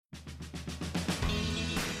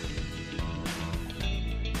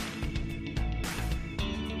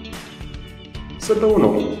se dă un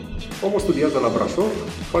om. Omul studiază la Brașov,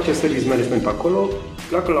 face service management acolo,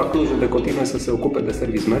 pleacă la Cluj unde continuă să se ocupe de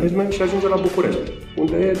service management și ajunge la București,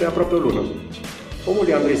 unde e de aproape o lună. Omul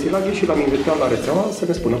e Andrei Silaghi și l-am invitat la rețeaua să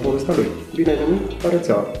ne spună povestea lui. Bine ai venit la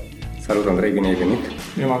rețeaua! Salut, Andrei, bine ai venit!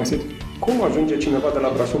 Bine m-am găsit! Cum ajunge cineva de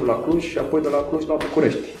la Brașov la Cluj și apoi de la Cluj la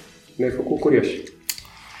București? Ne-ai făcut curioși.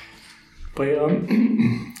 Păi,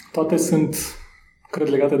 toate sunt, cred,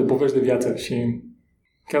 legate de povești de viață și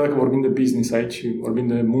chiar dacă vorbim de business aici și vorbim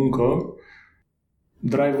de muncă,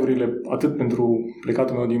 drive-urile, atât pentru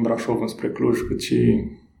plecatul meu din Brașov înspre Cluj, cât și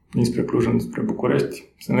dinspre Cluj înspre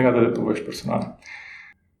București, sunt legate de povești personale.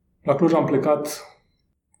 La Cluj am plecat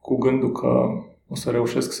cu gândul că o să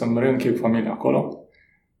reușesc să-mi reînchei familia acolo.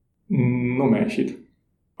 Nu mi-a ieșit.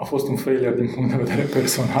 A fost un failure din punct de vedere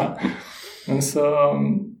personal, însă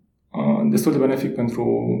destul de benefic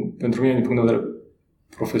pentru mine din punct de vedere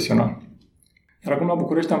profesional. Iar acum la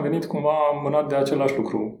București am venit cumva mânat de același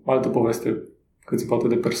lucru, o altă poveste cât se poate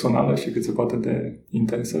de personală și cât se poate de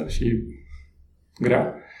intensă și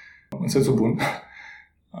grea, în sensul bun,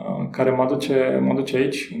 care mă duce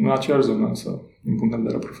aici, în aceeași zonă, însă, din punct de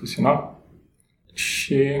vedere profesional.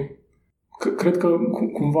 Și cred că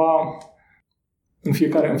cumva în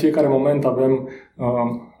fiecare moment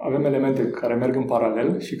avem elemente care merg în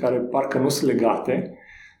paralel și care parcă nu sunt legate,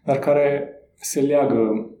 dar care se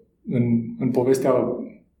leagă în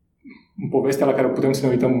povestea la care putem să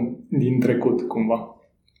ne uităm din trecut, cumva.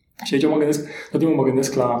 Și aici tot timpul mă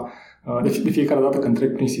gândesc la de fiecare dată când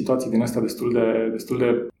trec prin situații din astea destul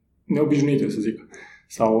de neobișnuite, să zic,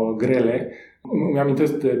 sau grele, îmi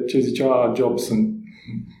amintesc de ce zicea Jobs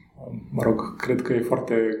cred că e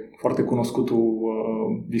foarte, foarte cunoscutul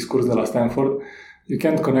discurs de la Stanford. You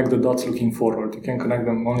can't connect the dots looking forward, you can't connect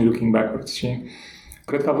them only looking backwards. Și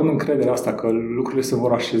cred că având încrederea asta că lucrurile se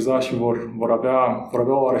vor așeza și vor avea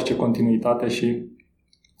o oarește continuitate și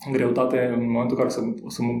greutate în momentul în care o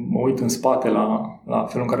să mă uit în spate la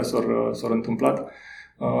felul în care s-au întâmplat,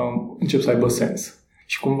 încep să aibă sens.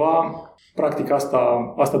 Și cumva, practic,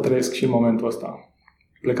 asta trăiesc și în momentul ăsta.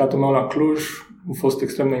 Plecatul meu la Cluj a fost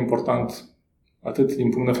extrem de important, atât din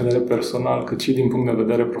punct de vedere personal, cât și din punct de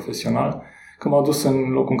vedere profesional, că m-a dus în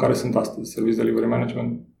locul în care sunt astăzi, Service Delivery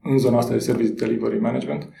Management, în zona asta de Service Delivery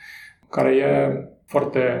Management, care e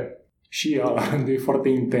foarte, și ea la rândul, e foarte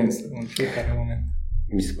intensă în fiecare moment.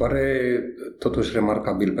 Mi se pare totuși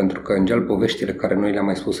remarcabil, pentru că în general poveștile care noi le-am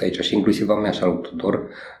mai spus aici și inclusiv a mea și al Tudor,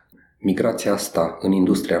 migrația asta în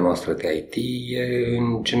industria noastră de IT e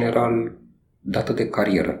în general dată de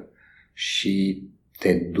carieră și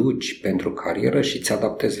te duci pentru carieră și îți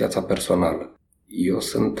adaptezi viața personală. Eu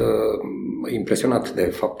sunt impresionat de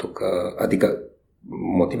faptul că, adică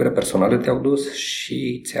motivele personale te-au dus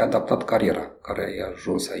și ți-ai adaptat cariera care ai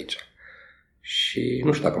ajuns aici. Și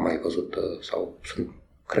nu știu dacă mai ai văzut sau sunt,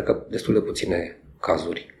 cred că destul de puține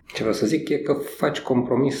cazuri. Ce vreau să zic e că faci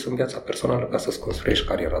compromis în viața personală ca să-ți construiești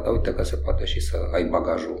cariera, dar uite că se poate și să ai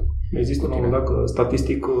bagajul. Există un moment dat că,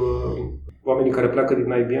 statistic, oamenii care pleacă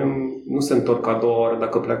din IBM nu se întorc a doua oară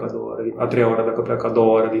dacă pleacă a treia oară dacă pleacă a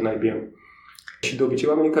doua oară din IBM. Și de obicei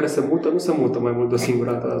oamenii care se mută, nu se mută mai mult de o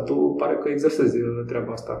singură dată, dar tu pare că exersezi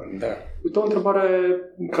treaba asta. Da. Uite o întrebare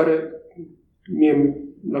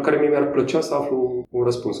la care mie mi-ar plăcea să aflu un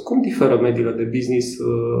răspuns. Cum diferă mediile de business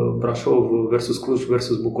Brașov versus Cluj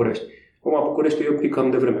versus București? Acum, București e un pic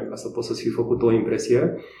cam de vreme ca să poți să-ți fi făcut o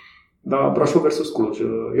impresie, dar Brașov versus Cluj.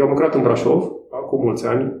 Eu am lucrat în Brașov acum mulți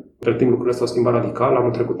ani. Între timp lucrurile s-au schimbat radical.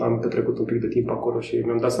 Am petrecut un pic de timp acolo și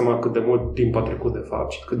mi-am dat seama cât de mult timp a trecut de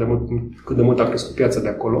fapt și cât de mult a crescut piața de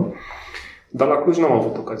acolo. Dar la Cluj n-am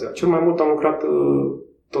avut ocazia. Cel mai mult am lucrat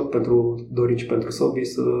tot pentru Dorin și pentru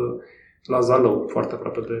Sobis la Zalău, foarte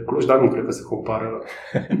aproape de Cluj, dar nu cred că se compară.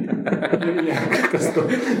 Cred că sunt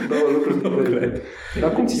două lucruri diferite.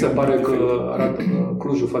 Dar cum ți se pare că arată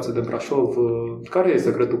Clujul față de Brașov? Care e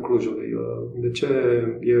secretul Clujului? De ce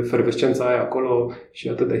e efervescența aia acolo și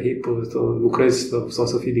atât de hip să lucrezi sau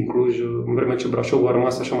să fii din Cluj, în vreme ce Brașov a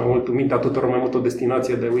rămas așa mai mult în mintea tuturor, mai mult o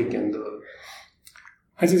destinație de weekend?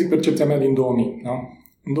 Hai să zic percepția mea din 2000. Da?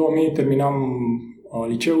 În 2000 terminam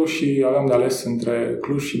liceul și aveam de ales între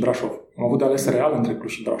Cluj și Brașov. Am avut de ales real între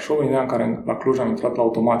Cluj și Brașov, în ideea în care la Cluj am intrat la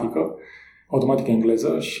automatică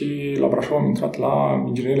engleză și la Brașov am intrat la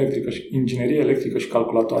inginerie electrică și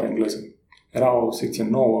calculatoare engleză. Era o secție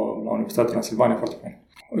nouă la Universitatea Transilvania, foarte fain.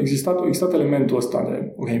 A existat elementul ăsta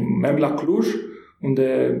de, merg la Cluj,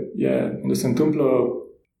 unde se întâmplă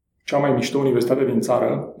cea mai mișto universitate din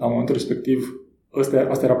țară, la momentul respectiv,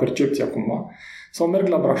 asta era percepția cumva, sau merg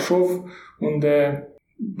la Brașov, unde,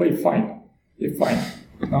 e fain.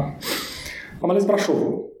 Da? Am ales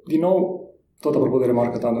Brașovul. Din nou, tot apropo de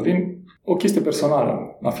remarcă ta, Dorin, o chestie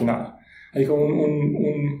personală la final. Adică un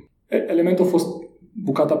element a fost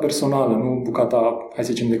bucata personală, nu bucata, hai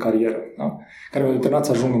să zicem, de carieră, da? Care m-a determinat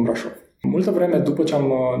să ajung în Brașov. Multă vreme după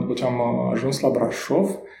ce am ajuns la Brașov,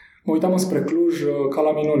 mă uitam înspre Cluj ca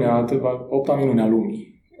la minunea, 8-a minune a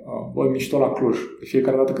lumii. Băi, mișto la Cluj. De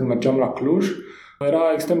fiecare dată când mergeam la Cluj, era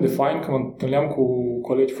extrem de fain că mă întâlneam cu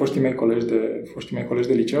foștii mei colegi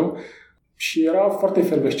de liceu și era foarte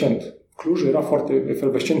efervescent. Clujul era foarte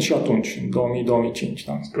efervescent și atunci, în 2000-2005.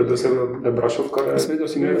 Da? Spre deosebire de Brașov, care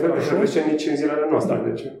nu e efervescent nici în zilele noastre.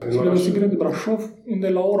 Da. Spre deosebire de Brașov, unde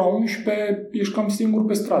la ora 11 ești cam singur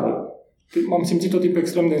pe stradă. M-am simțit tot timpul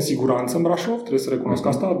extrem de în siguranță în Brașov, trebuie să recunosc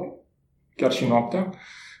asta, chiar și noaptea.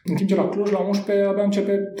 În timp ce la Cluj, la 11, abia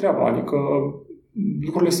începe treaba, adică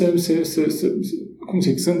lucrurile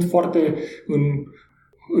sunt foarte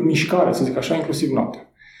în mișcare, să zic așa, inclusiv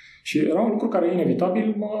noaptea. Și era un lucru care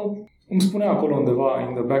inevitabil îmi spunea acolo undeva,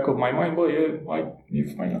 in the back of my mind, bă,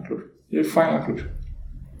 e fain la Cluj. E fain la Cluj.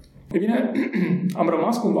 E bine, am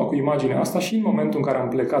rămas cumva cu imaginea asta și în momentul în care am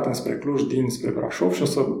plecat înspre Cluj dinspre Brașov și o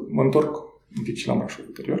să mă întorc un pic și la Brașov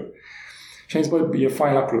ulterior. Și am zis, bă, e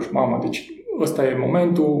fain la Cluj, mamă, deci ăsta e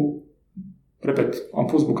momentul, repet, am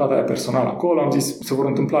pus bucata aia personală acolo, am zis, se vor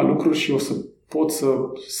întâmpla lucruri și o să pot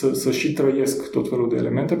să și trăiesc tot felul de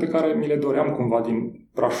elemente pe care mi le doream cumva din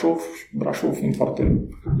Brașov fiind foarte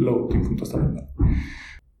low din punctul ăsta de vedere.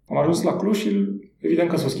 Am ajuns la Cluj și evident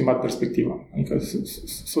că s-a schimbat perspectiva. Adică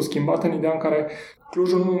s-a schimbat în ideea în care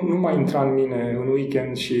Clujul nu mai intra în mine în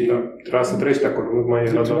weekend și... Da, trebuia să trăiești acolo, nu mai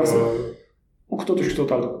era doar... Cu totul și cu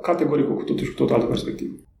tot altă, categoric cu totul și cu tot altă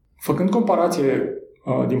perspectivă. Făcând comparație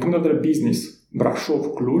din punct de vedere business,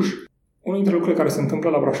 Brașov-Cluj, unul dintre lucrurile care se întâmplă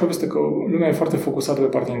la Brașov este că lumea e foarte focusată pe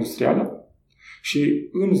partea industrială și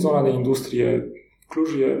în zona de industrie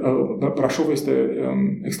Brașov este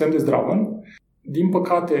extrem de zdravăn. Din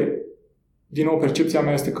păcate, din nou, percepția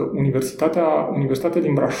mea este că Universitatea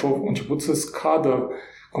din Brașov a început să scadă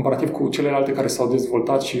comparativ cu celelalte care s-au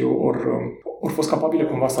dezvoltat și ori fost capabile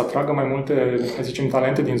cumva să atragă mai multe, hai zicem,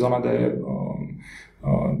 talente din zona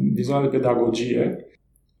de pedagogie.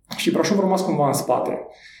 Și Brașov a rămas cumva în spate.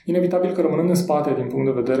 Inevitabil că rămânând în spate din punct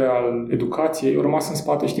de vedere al educației, a rămas în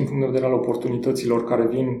spate și din punct de vedere al oportunităților care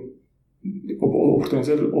vin,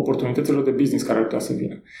 oportunităților de business care ar putea să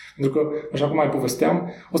vină. Pentru că, așa cum mai povesteam,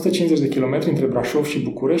 150 de kilometri între Brașov și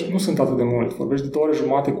București nu sunt atât de mult. Vorbești de 2 ore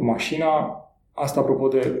jumate cu mașina, asta apropo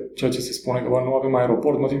de ceea ce se spune că nu avem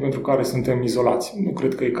aeroport, motiv pentru care suntem izolați. Nu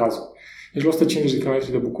cred că e cazul. Ești la 150 de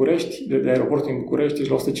km de București, de aeroportul din București, ești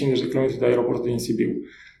la 150 de km de aeroportul din Sibiu.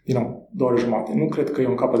 Din nou, 2 ore jumate. Nu cred că e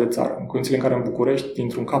un capăt de țară. În condițiile în care în București,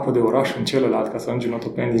 dintr-un capăt de oraș în celălalt, ca să ajungi în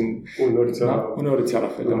Otopeni din... Uneori ți-a la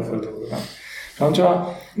fel de mult. Da. Și atunci,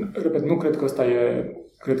 repet, nu cred că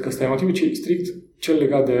ăsta e motivul, ci strict cel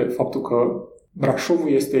legat de faptul că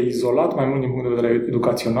Brașovul este izolat mai mult din punct de vedere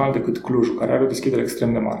educațional decât Clujul, care are o deschidere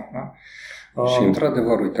extrem de mare. Da? Și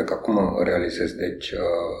într-adevăr, uite că acum realizez, deci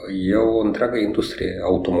e o întreagă industrie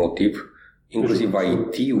automotiv,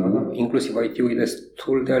 inclusiv IT-ul e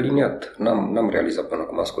destul de aliniat. N-am realizat până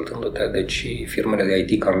acum ascultându-te, deci firmele de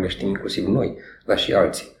IT care le știm inclusiv noi, dar și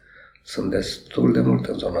alții, sunt destul de mult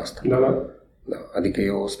în zona asta. Da. Da, adică e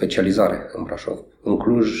o specializare în Brașov. În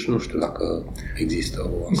Cluj, nu știu dacă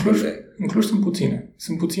există o astfel de... În Cluj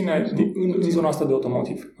sunt puține în zona asta de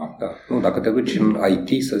automotiv. Da. Da. Nu, dacă te duci în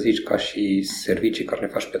IT, să zici, ca și servicii care le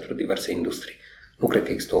faci pentru diverse industrii. Nu cred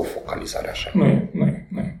că există o focalizare așa. Nu e.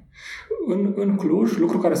 În Cluj,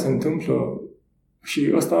 lucru care se întâmplă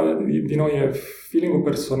și ăsta, din nou, e feeling-ul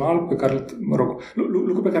personal pe care,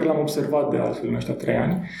 lucru pe care l-am observat de altfel în ăștia 3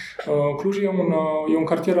 ani. Cluj e un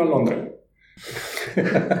cartier al Londrei.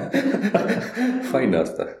 Fain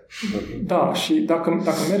asta. Da, și dacă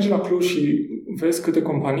mergi la Cluj și vezi câte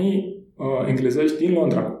companii englezești din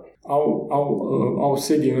Londra au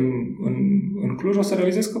sedii în Cluj, o să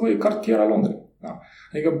realizezi că e cartier al Londrei. Da?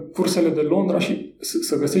 Adică cursele de Londra și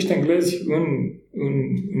să găsești englezi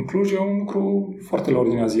în Cluj e un lucru foarte la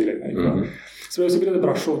ordinea zilei. Adică, spre deosebire de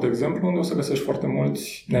Brașov, de exemplu, unde o să găsești foarte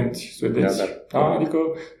mulți nemți, suedezi. Da? Adică,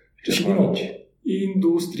 și din nou,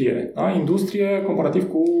 industrie. Da? Industrie comparativ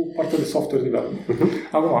cu partea de software development.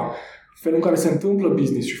 Acum, felul în care se întâmplă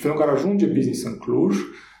business și felul în care ajunge business în Cluj,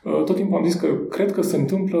 tot timpul am zis că cred că se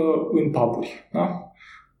întâmplă în pub-uri. Da?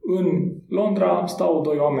 În Londra stau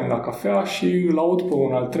 2 oameni la cafea și îl aud pe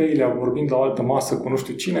un al treilea vorbind la o altă masă cu nu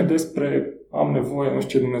știu cine despre am nevoie, nu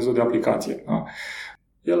știu ce Dumnezeu de aplicație. Da?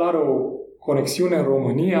 El are o conexiune în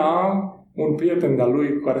România, un prieten de-a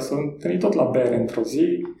lui cu care s-a întâlnit tot la bere într-o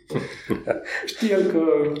zi, știe el că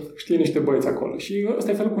știe niște băieți acolo. Și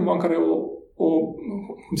ăsta e felul cumva în care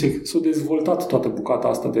s-a dezvoltat toată bucata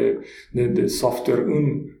asta de software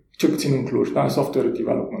cel puțin în Cluj, da? Software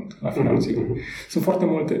development, la finalul zilei. Sunt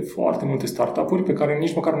foarte multe startup-uri pe care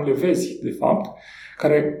nici măcar nu le vezi, de fapt,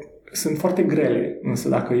 care sunt foarte grele, însă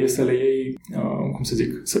dacă e să le iei,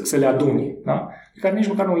 să le aduni, da? Pe care nici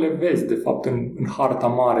măcar nu le vezi, de fapt, în harta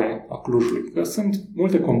mare a Clujului. Că sunt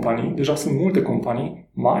multe companii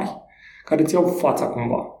mari care îți iau fața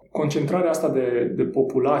cumva. Concentrarea asta de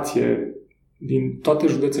populație din toate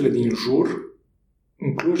județele din jur,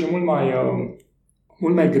 în Cluj, e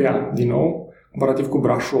mult mai grea, din nou, comparativ cu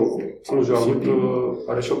Brașovul. Clujul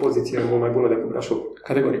are și o poziție mult mai bună decât Brașov.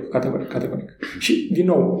 Categoric. Și, din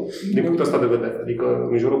nou... Din punctul ăsta de vedere, adică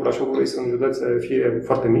în jurul Brașovului sunt județe fie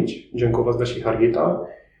foarte mici, gen Covasna și Harghita,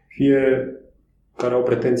 fie care au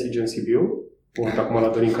pretenții gen Sibiu. Uite acum la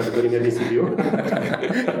Dorin, care Dorin e din Sibiu.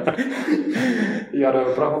 Iar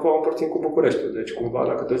Prahova o împărțim cu Bucureștiul. Deci, cumva,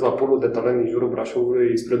 dacă te uiți la polul de talent din jurul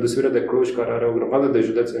Brașovului, spre deosebire de Cluj, care are o grămadă de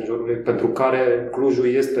județe în jurul lui, pentru care Clujul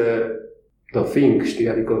este the thing, știi?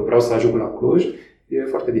 Adică vreau să ajung la Cluj, e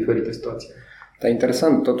foarte diferită situația. Dar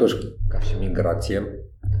interesant, totuși, ca și migrație,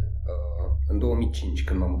 în 2005,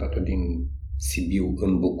 când m-am mutat din Sibiu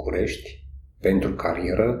în București, pentru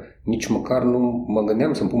carieră, nici măcar nu mă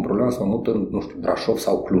gândeam să-mi pun problema să mă mut în, Brașov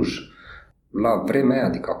sau Cluj. La vremea aia,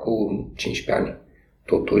 adică acum 15 ani,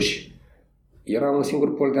 totuși, era un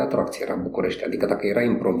singur pol de atracție, era București. Adică dacă erai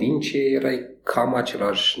în provincie, erai cam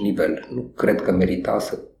același nivel. Nu cred că merita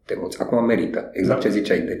să te muți. Acum merită, exact ce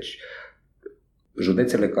ziceai. Deci,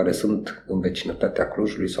 județele care sunt în vecinătatea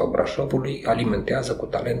Clujului sau Brașovului alimentează cu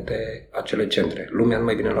talente acele centre. Lumea nu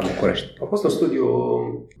mai vine la București. A fost un studiu,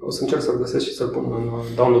 o să încerc să-l găsesc și să-l pun în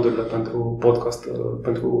download-urile pentru podcast,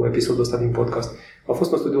 pentru episodul ăsta din podcast. A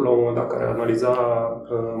fost un studiu la un moment dat care analiza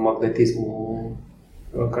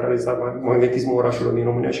magnetismul orașelor din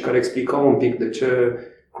România și care explica un pic de ce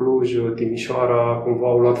Cluj, Timișoara cumva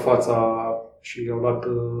au luat fața și au luat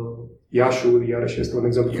Iașul, iarăși este un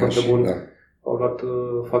exemplu foarte bun. Da. Au luat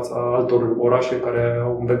fața altor orașe care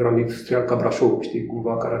au un background industrial ca Brașov, știi,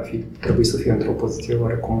 cumva, care ar fi trebuit să fie într-o poziție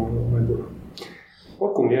oarecum mai bună.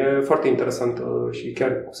 Oricum, e foarte interesant și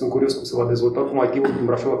chiar sunt curios cum se va dezvolta. Cum IT-ul din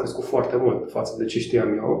Brașov a crescut foarte mult față de ce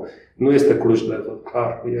știam eu. Nu este Cluj level,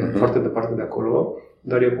 clar, e foarte departe de acolo,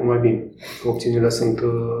 dar e mult mai bine. Opțiunile sunt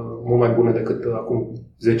mult mai bune decât acum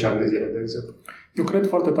 10 ani de zile, de exemplu. Eu cred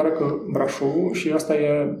foarte tare că Brașovul, și asta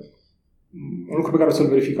e un lucru pe care o să-l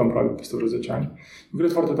verificăm probabil peste vreo 10 ani. Eu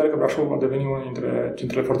cred foarte tare că Brașov va deveni unul dintre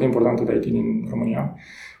centrele foarte importante de IT din România.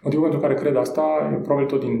 Motivul pentru care cred asta e probabil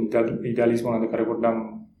tot din idealismul ăla de care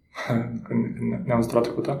vorbeam când ne-am zis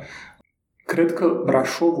trecută. Cred că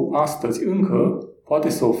Brașovul astăzi încă poate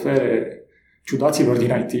să ofere ciudaților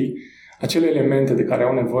din IT acele elemente de care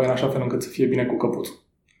au nevoie în așa fel încât să fie bine cu căpuțul.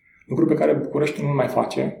 Lucruri pe care Bucureștiul nu-l mai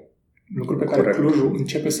face, lucruri pe care Clujul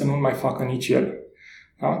începe să nu-l mai facă nici el.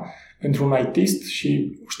 Da? Pentru un ITist,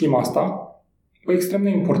 și știm asta, e extrem de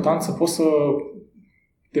important să poți să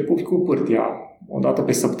te pupi cu pârtia o dată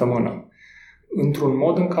pe săptămână, într-un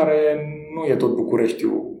mod în care nu e tot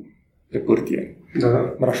Bucureștiul pe pârtie.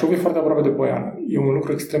 Da. Brașov e foarte aproape de Poiană. E un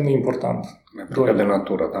lucru extrem de important. Mai de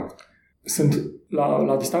natură, da. Sunt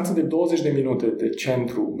la distanță de 20 de minute de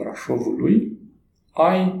centru Brașovului,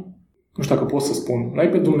 ai, nu știu dacă pot să spun, l-ai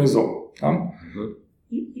pe Dumnezeu. Da?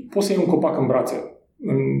 Poți să iei un copac în brațe.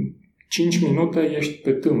 În 5 minute ești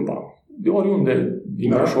pe Tâmpa. De oriunde din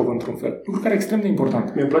Brașov, într-un fel. Lucru care e extrem de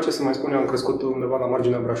important. Mi-e place să mai spun, eu am crescut undeva la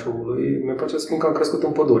marginea Brașovului. Mi-e place să spun că am crescut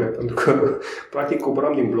în pădure, pentru că practic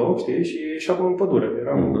coboram din bloc, știi, și ieșeam în pădure.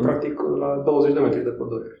 Eram practic la 20 de metri de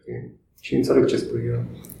pădure, știi? Și înțeleg ce spui.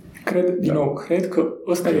 Cred, din nou, cred că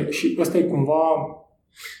ăsta e cumva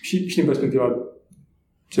și din perspectiva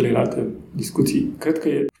celelalte discuții. Cred că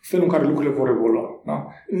e felul în care lucrurile vor evolua. Da?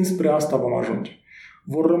 Înspre asta vom ajunge.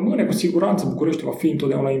 Vor rămâne cu siguranță, București va fi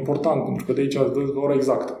întotdeauna important, pentru că de aici îți vezi ora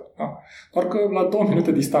exactă. Da? Doar că la 2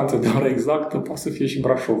 minute distanță de ora exactă poate să fie și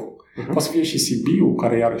Brașov. Poate să fie și Sibiu,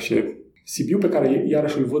 care iarăși e Sibiu, pe care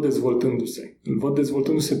iarăși îl văd dezvoltându-se. Îl văd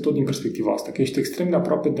dezvoltându-se tot din perspectiva asta, că ești extrem de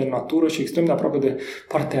aproape de natură și extrem de aproape de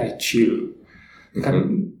partea aia chill. În care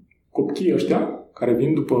copiii ăștia, care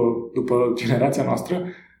vin după generația noastră,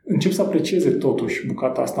 încep să aprecieze totuși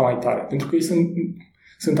bucata asta mai tare. Pentru că ei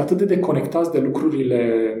sunt atât de deconectați de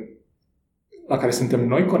lucrurile la care suntem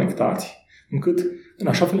noi conectați, încât, în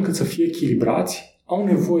așa fel încât să fie echilibrați, au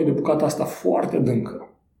nevoie de bucata asta foarte adâncă,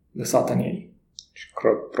 lăsată în ei. Și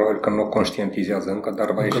probabil că nu o conștientizează încă,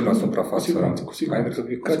 dar va ieși la suprafață. Cu siguranță.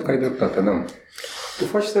 Cred că ai dreptate, da. Tu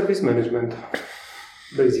faci service management,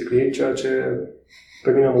 basically, ceea ce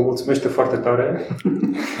pe mine mă mulțumește foarte tare.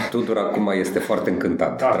 Tudor acum este foarte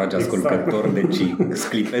încântat, dragi ascultători, deci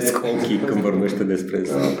sclipesc ochii când vorbește despre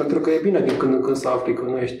asta. Pentru că e bine din când în când să afli că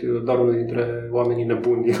nu ești doar unul dintre oamenii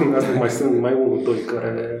nebuni din lumea asta, mai unul, doi,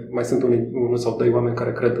 mai sunt unul sau doi oameni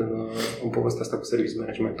care cred în povestea asta cu service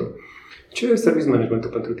management-ul. Ce e service management-ul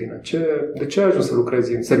pentru tine? De ce ai ajuns să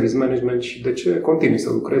lucrezi în service management și de ce continui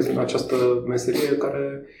să lucrezi în această meserie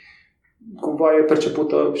care cumva e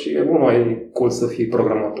percepută și e mult mai cool să fii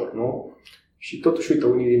programator, nu? Și totuși, uite,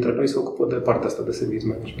 unii dintre noi se ocupă de partea asta de service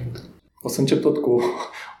management. O să încep tot cu o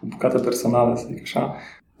bucată personală, să zic așa.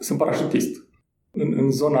 Sunt parașutist.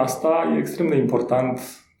 În zona asta e extrem de important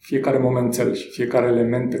fiecare momentel și fiecare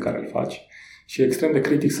element pe care îl faci. Și e extrem de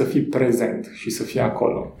critic să fii prezent și să fii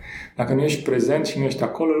acolo. Dacă nu ești prezent și nu ești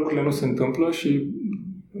acolo, lucrurile nu se întâmplă și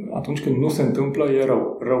atunci când nu se întâmplă, e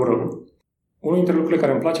rău. Unul dintre lucrurile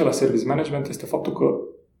care îmi place la service management este faptul că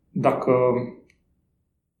dacă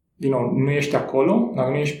nu ești acolo, dacă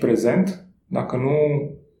nu ești prezent, dacă nu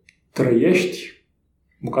trăiești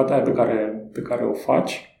bucata aia pe care o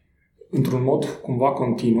faci într-un mod cumva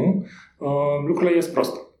continuu, lucrurile ies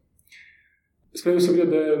prost. Spre deosebire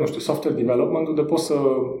de, software development, unde poți să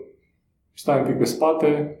stai un pic pe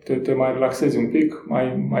spate, te mai relaxezi un pic,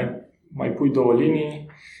 mai pui două linii.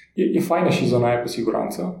 E faină și zona aia cu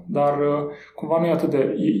siguranță, dar cumva nu e atât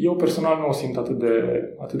de... Eu personal nu o simt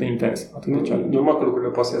atât de intens, atât de challenge. Normal că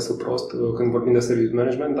lucrurile poate să iasă prost când vorbim de service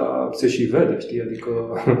management, dar se și vede, știi? Adică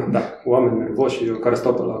oameni nervoși care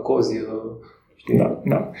stau pe la cozi, știi?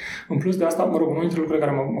 Da. În plus de asta, unul dintre lucrurile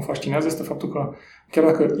care mă fascinează este faptul că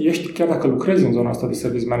chiar dacă lucrezi în zona asta de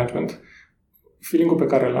service management, feeling-ul pe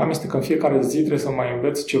care îl am este că în fiecare zi trebuie să mai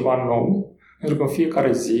înveți ceva nou, pentru că în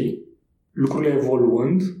fiecare zi, lucrurile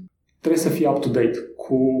evoluând, trebuie să fii up-to-date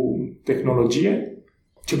cu tehnologie,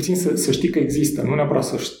 cel puțin să știi că există, nu neapărat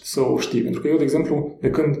să o știi. Pentru că eu, de exemplu, de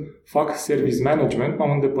când fac service management,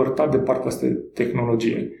 m-am îndepărtat de partea asta de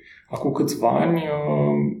tehnologie. Acum câțiva ani,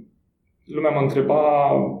 lumea mă întreba,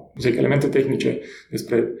 elemente tehnice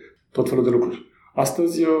despre tot felul de lucruri.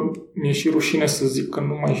 Astăzi mi-e și rușine să zic că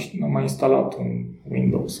nu am mai instalat un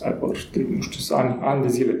Windows, Apple, ani de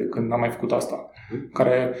zile de când n-am mai făcut asta.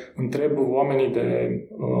 Care întreb oamenii de...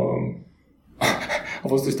 A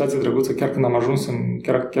fost o situație drăguță chiar când am ajuns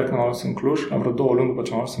în Cluj, la vreo 2 luni după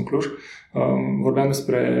ce am ajuns în Cluj, vorbeam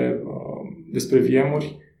despre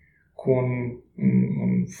VM-uri cu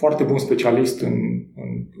un foarte bun specialist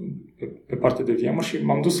pe partea de VM-uri și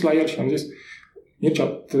m-am dus la el și am zis: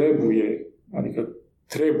 Mircea,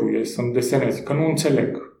 trebuie să-mi desenezi, că nu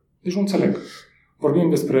înțeleg. Deci nu înțeleg. Vorbim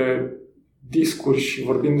despre discuri și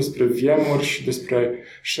vorbim despre VM-uri și despre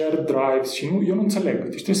shared drives și eu nu înțeleg.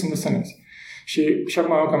 Deci trebuie să-mi desenezi. Și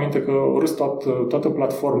acum am aminte că o râs toată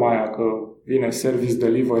platforma aia, că vine Service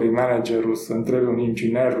Delivery Manager-ul să întrebe un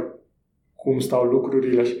inginer cum stau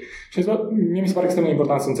lucrurile. Și mie mi se pare extrem de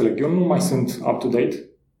important să înțeleg. Eu nu mai sunt up-to-date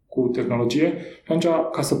cu tehnologie și atunci,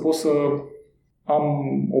 ca să pot să am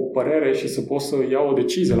o părere și să pot să iau o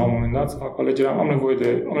decizie la un moment dat, să fac o alegere, am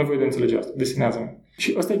nevoie de înțelegere asta. Desenează-mă.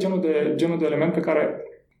 Și ăsta e genul de element pe care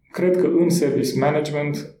cred că în service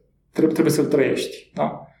management trebuie să-l trăiești.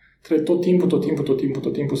 Da? Trebuie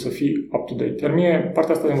tot timpul să fii up-to-date. Iar mie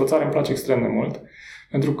partea asta de învățare îmi place extrem de mult,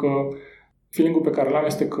 pentru că feeling-ul pe care l-am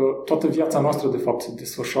este că toată viața noastră de fapt se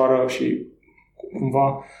desfășoară și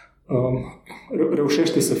cumva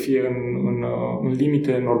reușește să fie în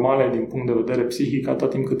limite normale din punct de vedere psihic atât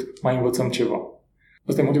timp cât mai învățăm ceva.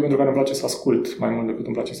 Asta e motivul pentru care îmi place să ascult mai mult decât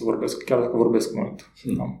îmi place să vorbesc, chiar dacă vorbesc mult.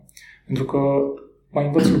 Da? Pentru că mai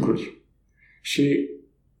învăț lucruri. Și,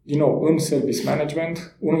 din nou, în service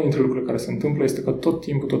management, unul dintre lucrurile care se întâmplă este că tot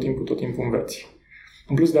timpul înveți.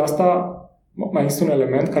 În plus de asta, mai există un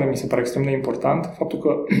element care mi se pare extrem de important, faptul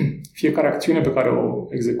că fiecare acțiune pe care o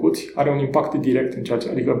execuți are un impact direct în ceea ce...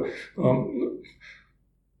 Adică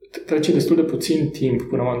trece destul de puțin timp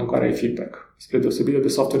până în momentul în care ai feedback, spre deosebire de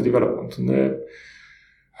software development, unde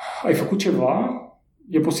ai făcut ceva,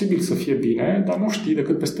 e posibil să fie bine, dar nu știi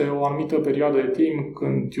decât peste o anumită perioadă de timp,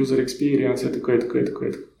 când user experience, etc.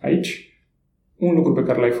 Aici, un lucru pe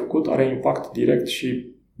care l-ai făcut are impact direct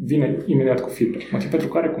și vine imediat cu feedback. Motiv pentru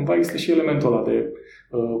care cumva există și elementul ăla de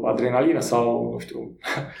adrenalină sau, nu știu,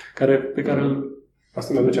 pe care îl...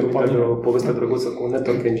 Asta mi-aduce aminte de o poveste drăguță cu un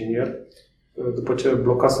network engineer. După ce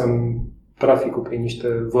blocasem traficul prin niște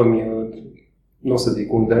vămi, nu o să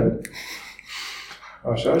zic unde,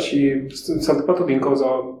 așa, și s-a întâmplat din cauza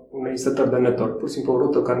unei setări de network. Pur și simplu o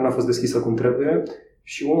rută care n-a fost deschisă cum trebuie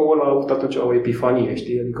și omul ăla a avut atunci o epifanie,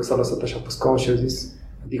 știi? Adică s-a lăsat așa pe scaun și a zis: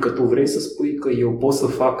 adică tu vrei să spui că eu pot să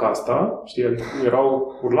fac asta? Știi? Adică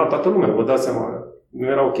erau urlat toată lumea, vă dați seama. Nu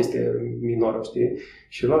era o chestie minoră, știi?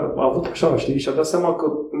 Și el a avut așa, știi? Și a dat seama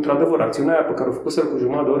că, într-adevăr, acțiunea aia pe care o făcuse cu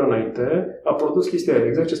jumătate de oră înainte a produs chestia aia,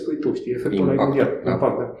 exact ce spui tu, știi? Efectul ăla imediat,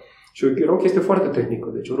 impact. Și era o chestie foarte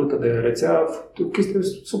tehnică, deci o rută de rețea, o chestie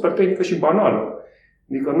super tehnică și banală.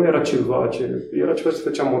 Adică nu era ceva era ceva ce se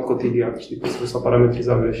făcea în mod cotidian, știi? Că să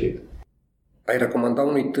parametriza greșit. Ai recomanda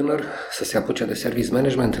unui tânăr să se apuce de service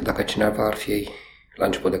management dacă cineva ar fi la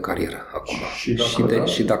început de carieră acum?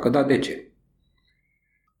 Și dacă da, de ce?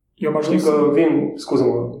 Eu m-aș știi că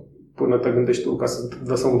scuză-mă, până te gândești tu, ca să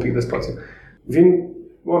lăsăm un pic de spațiu. Vin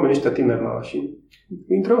oamenii ăștia tineri la și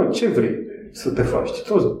îi întrebă, ce vrei să te faci?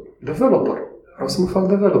 Toți, developer. Vreau să mă fac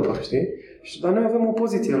developer, știi? Dar noi avem o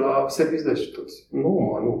poziție la service desk toți.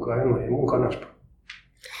 Nu, că aia nu e munca nașpa.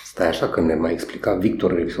 Stai așa, că ne mai explica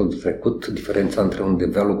Victor în episodul trecut diferența între un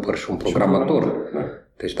developer și un programator. Da.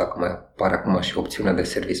 Deci dacă mai apare acum și opțiunea de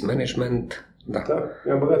service management, da. Da,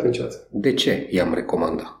 i-am băgat în ceață. De ce i-am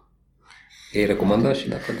recomandat? I-ai recomandat și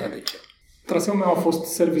dacă da, de ce? Traseul meu a fost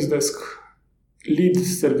service desk, lead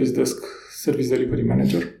service desk, service delivery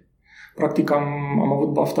manager. Practic am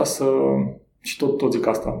avut bafta și tot zic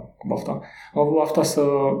asta cu bafta, am avut bafta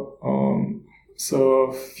să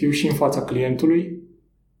fiu și în fața clientului,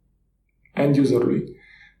 end userului,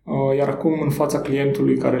 iar acum în fața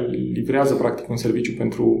clientului care livrează practic un serviciu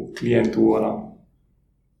pentru clientul ăla,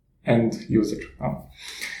 end user. Da?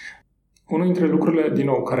 Unul dintre lucrurile, din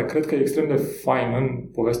nou, care cred că e extrem de fain în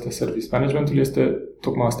povestea service management-ului este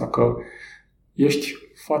tocmai asta, că ești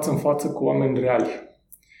față în față cu oameni reali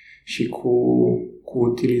și cu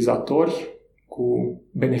utilizatori, cu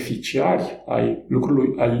beneficiari ai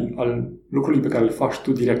lucrului pe care îl faci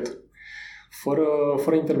tu direct.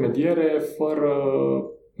 Fără intermediere,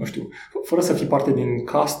 fără să fii parte din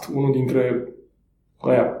cast, unul dintre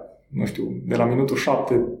ăia, de la minutul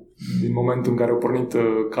 7 din momentul în care a pornit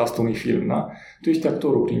castul unui film, da? Tu ești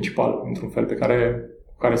actorul principal, într-un fel, pe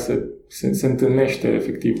care se întâlnește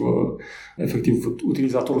efectiv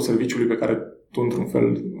utilizatorul serviciului pe care tu,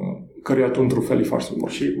 căruia tu, într-un fel, îi faci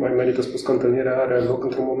suport. Și mai merită spus că întâlnirea are loc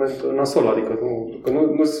într-un moment nasol, adică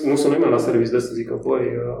nu sună nimeni la serviciu de să zică, băi,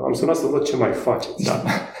 am sunat să văd ce mai faceți.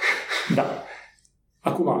 Da.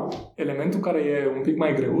 Acum, elementul care e un pic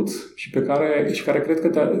mai greuț și care cred că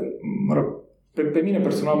pe mine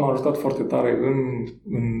personal m-a ajutat foarte tare în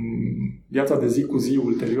viața de zi cu zi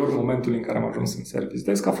ulterior, momentul în care am ajuns în service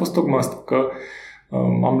desk, a fost tocmai asta, că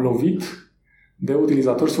m-am lovit de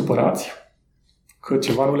utilizatori supărați că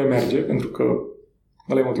ceva nu le merge, pentru că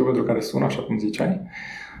ăla e motivul pentru care sună, așa cum ziceai,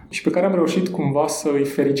 și pe care am reușit cumva să îi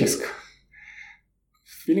fericesc.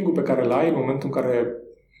 Feeling-ul pe care îl ai în momentul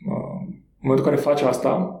în care faci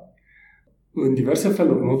asta, în diverse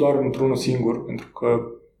feluri, nu doar într-unul singur, pentru că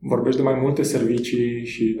vorbești de mai multe servicii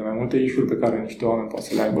și de mai multe issue-uri pe care niște oameni poate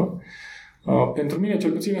să le aibă, pentru mine,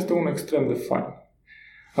 cel puțin, este unul extrem de fain.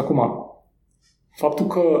 Acum, faptul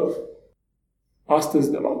că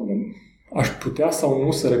astăzi aș putea sau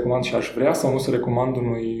nu să recomand și aș vrea sau nu să recomand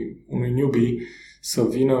unui newbie să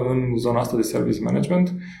vină în zona asta de service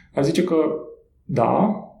management, aș zice că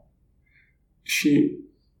da, și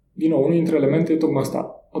din nou, unul dintre elemente e tocmai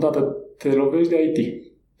asta. Odată te lovești de IT,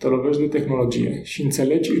 te lovești de tehnologie și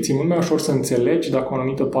îți e mult mai ușor să înțelegi dacă o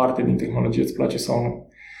anumită parte din tehnologie îți place sau nu.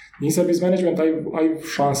 Din service management ai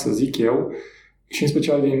șansă, zic eu, și în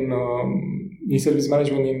special din service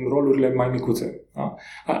management din rolurile mai micuțe. Da?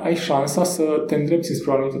 Ai șansa să te îndrepți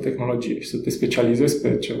spre o anumită tehnologie și să te specializezi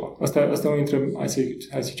pe ceva. Asta e unul dintre, hai să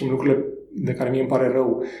zicem, lucrurile de care mie îmi pare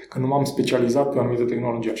rău, că nu m-am specializat pe o anumită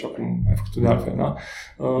tehnologie, așa cum ai făcut de altfel. Da?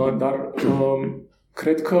 Dar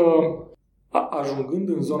cred că ajungând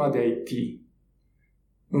în zona de IT,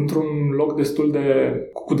 într-un loc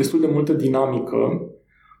cu destul de multă dinamică,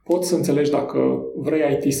 poți să înțelegi dacă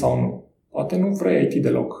vrei IT sau nu. Poate nu vrei IT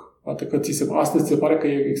deloc. Poate că astăzi ți se pare că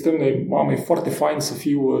e extrem de, e foarte fain să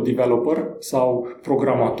fiu developer sau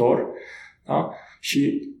programator, da?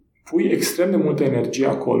 Și pui extrem de multă energie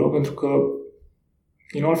acolo, pentru că,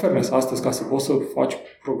 in all fairness, astăzi, ca să poți să faci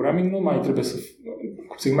programming, nu mai trebuie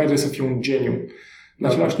să fii un geniu. În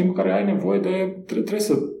același timp care ai nevoie trebuie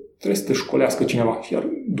să te școlească cineva. Și iar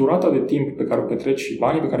durata de timp pe care o petreci și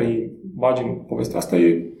banii pe care îi bagi în povestea asta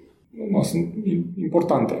sunt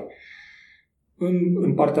importante.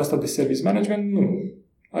 În partea asta de service management, nu.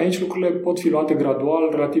 Aici lucrurile pot fi luate gradual,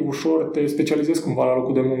 relativ ușor, te specializezi cumva la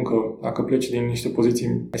locul de muncă, dacă pleci din niște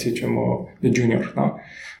poziții, să zicem, de junior. Da?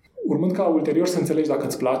 Urmând ca ulterior să înțelegi dacă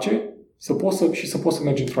îți place, să poți să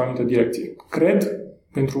mergi într-o anumită direcție. Cred,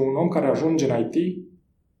 pentru un om care ajunge în IT,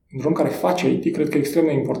 un om care face IT, cred că e extrem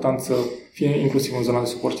de important să fie inclusiv în zona de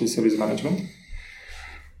suport și de service management.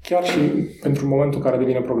 chiar și pentru momentul în care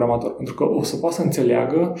devine programator. Pentru că o să poată să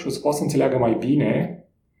înțeleagă și o să poată să înțeleagă mai bine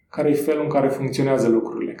care e felul în care funcționează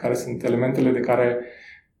lucrurile, care sunt elementele de care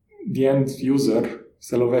the end user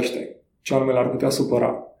se lovește, ce anume l-ar putea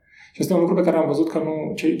supăra. Și asta e un lucru pe care am văzut că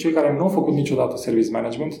cei care nu au făcut niciodată service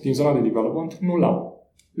management din zona de development nu l-au.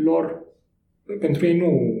 Pentru ei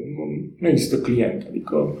nu există client.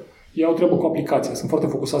 Adică ei au treabă cu aplicația, sunt foarte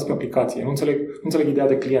focusați pe aplicație, nu înțeleg ideea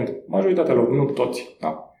de client. Majoritatea lor, nu toți.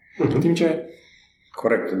 Da? În timp ce...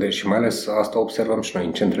 Corect, deci mai ales asta observăm și noi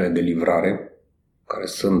în centrele de livrare, care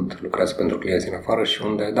lucrează pentru clienți din afară și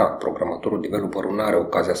unde, da, programatorul, developerul nu are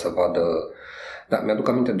ocazia să vadă. Da, mi-aduc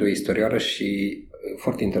aminte de o istorioară și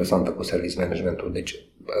foarte interesantă cu service managementul. Deci,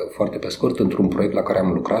 foarte pe scurt, într-un proiect la care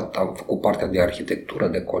am lucrat, am făcut partea de arhitectură,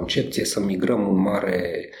 de concepție, să migrăm un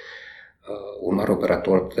mare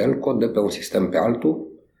operator telco de pe un sistem pe altul.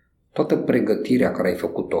 Toată pregătirea care ai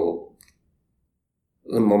făcut-o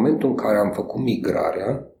în momentul în care am făcut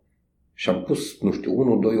migrarea și am pus, 1-2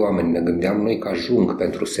 oameni, ne gândeam noi că ajung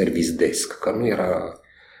pentru service desk, că nu era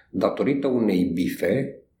datorită unei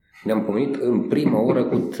bife, ne-am pomenit în prima oră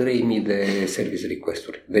cu 3000 de service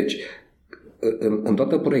request-uri. Deci, în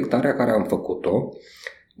toată proiectarea care am făcut-o,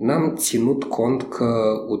 n-am ținut cont că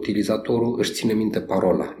utilizatorul își ține minte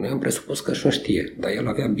parola. Noi am presupus că și-o știe, dar el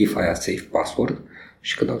avea bifa aia safe password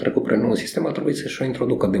și când a trecut prin nou sistem a trebuit să-și o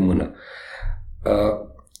introducă de mână.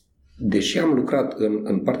 Deși am lucrat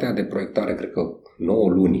în partea de proiectare, cred că 9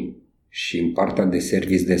 luni și în partea de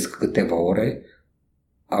service desk câteva ore,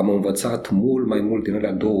 am învățat mult mai mult din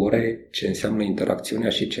alea 2 ore ce înseamnă interacțiunea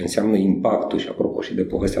și ce înseamnă impactul și apropo și de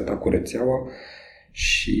povestea ta cu rețeaua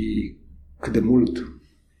și cât de mult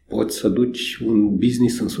poți să duci un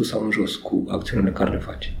business în sus sau în jos cu acțiunile care le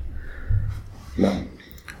faci. Da.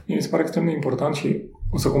 Mi se pare extrem de important și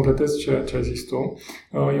o să completez ce ai zis tu.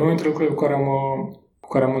 E unul dintre lucrurile cu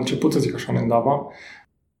care am început, să zic așa, în Endava.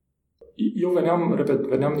 Eu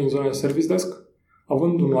veneam din zona de service desk,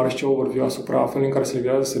 având un oarește overview asupra felului în care se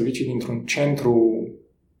livrează servicii dintr-un centru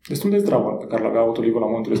destul de zdravăn pe care l-avea Autoliv la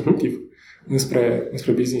momentul respectiv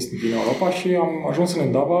înspre business din Europa și am ajuns în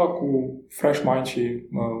Endava cu fresh mind și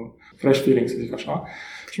fresh feeling, să zic așa.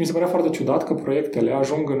 Și mi se părea foarte ciudat că proiectele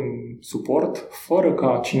ajung în suport fără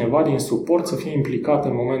ca cineva din suport să fie implicat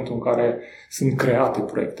în momentul în care sunt create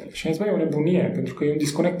proiectele. Și am zis, e o nebunie, pentru că e un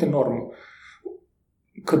disconnect enorm.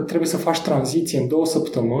 Că trebuie să faci tranziție în 2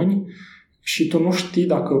 săptămâni și tu nu știi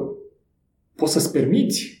dacă poți să-ți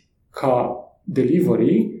permiți ca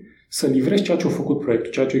delivery să livrezi ceea ce a făcut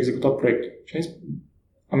proiectul, ceea ce a executat proiectul. Și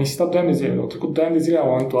am insistat 2 ani de zile. Au trecut 2 ani de zile la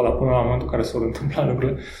momentul ăla, până la momentul în care s-au întâmplat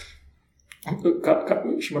lucrurile.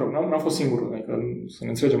 Și n-am fost singurul, adică să ne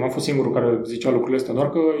înțelegem, n-am fost singurul care zicea lucrurile astea, doar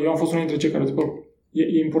că eu am fost unul dintre cei care zic,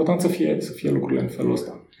 e important să fie lucrurile în felul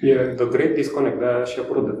ăsta. E the great disconnect, de-aia și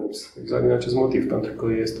apărut DevOps, exact din acest motiv, pentru că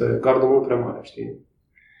este gardul mult prea mare, știi?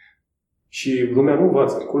 Și lumea nu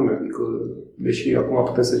învață, culmea, adică, deși acum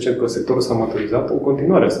putem să zicem că sectorul s-a maturizat, în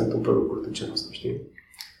continuare se întâmplă lucruri de genul ăsta, știi?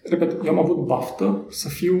 Repet, eu am avut baftă să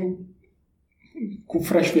fiu cu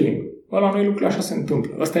fresh feeling. La noi lucrurile așa se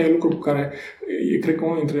întâmplă. Asta e lucru cu care e, cred că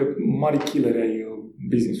unul dintre mari killeri ai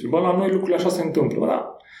business-ului. La noi lucrurile așa se întâmplă.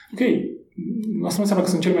 Da, ok, asta nu înseamnă că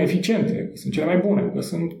sunt cele mai eficiente, că sunt cele mai bune, că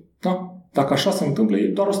sunt, da, dacă așa se întâmplă, e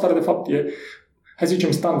doar o stare de fapt, hai să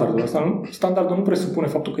zicem standardul ăsta. Standardul nu presupune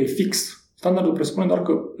faptul că e fix. Standardul presupune doar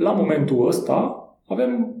că la momentul ăsta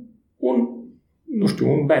avem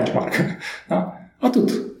un benchmark. Da?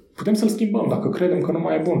 Atât. Putem să-l schimbăm dacă credem că nu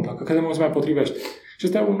mai e bun, dacă credem că nu se mai potrivește. Și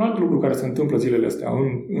ăsta e un alt lucru care se întâmplă zilele astea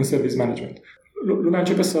în service management. Lumea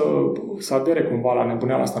începe să adere cumva la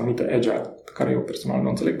nebuneala asta numită agile, pe care eu personal nu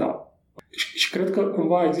înțeleg, dar și cred că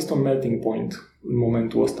cumva există un melting point în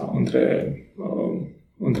momentul ăsta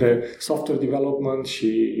între software development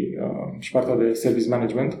și partea de service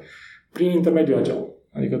management prin intermediul agile.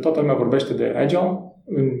 Adică toată lumea vorbește de agile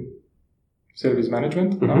în service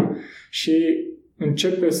management, da? Și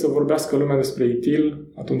începe să vorbească lumea despre ITIL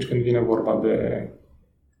atunci când vine vorba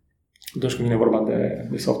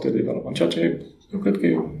de software development, ceea ce eu cred că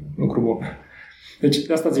e un lucru bun. Deci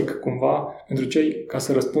de asta zic cumva, pentru cei, ca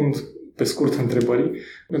să răspund pe scurt întrebării,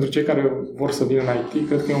 pentru cei care vor să vină în IT,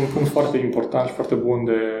 cred că e un punct foarte important și foarte bun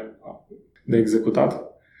de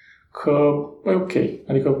executat, că e ok.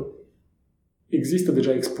 Adică există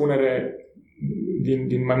deja expunere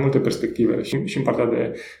din mai multe perspective și în partea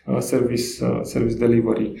de service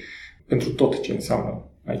delivery pentru tot ce înseamnă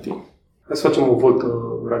IT. Hai să facem o voltă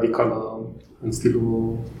radicală în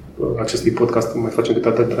stilul acestui podcast, mai facem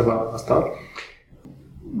câteodată treaba asta.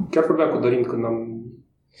 Chiar vorbeam cu Dorin când am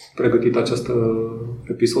pregătit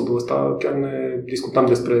episodul ăsta, chiar ne discutam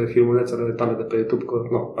despre filmulețele tale de pe YouTube, că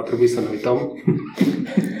a trebuit să ne uităm.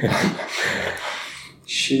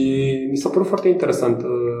 Și mi s-a părut foarte interesant.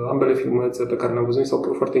 Ambele filmulețe pe care le-am văzut mi s-au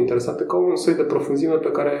părut foarte interesante, ca un soi de profunzime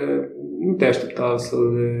pe care nu te aștepta să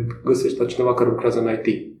le găsești la cineva care lucrează în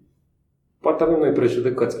IT. Poate avem noi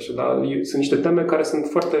prejudecăți așa, dar sunt niște teme care sunt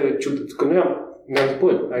foarte ciudate. Că ne-am zis,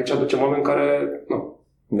 băi, aici aducem oameni care, da.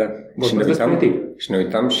 Și ne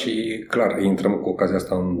uitam și, clar, intrăm cu ocazia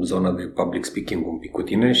asta în zona de public speaking un pic cu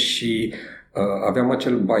tine și aveam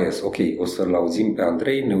acel bias. Ok, o să-l auzim pe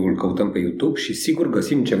Andrei, ne îl căutăm pe YouTube și sigur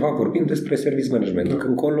găsim ceva vorbind despre service management. Da.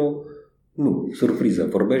 Încolo, nu, surpriză,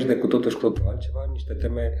 vorbești de cu totul și cu totul altceva, niște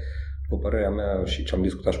teme, cu părerea mea și ce am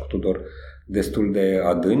discutat și cu Tudor, destul de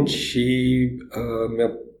adânci și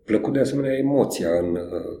mi-a plăcut de asemenea emoția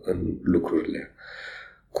în lucrurile.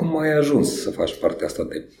 Cum ai ajuns să faci partea asta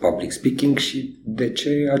de public speaking și de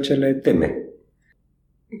ce acele teme?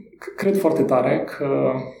 Cred foarte tare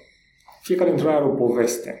că fiecare dintre noi are o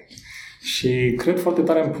poveste și cred foarte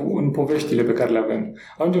tare în poveștile pe care le avem.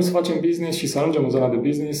 Ajungem să facem business și să ajungem în zona de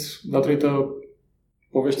business datorită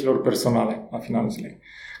poveștilor personale la finalul zilei.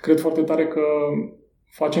 Cred foarte tare că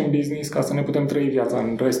facem business ca să ne putem trăi viața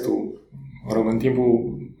în restul,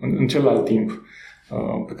 în celălalt timp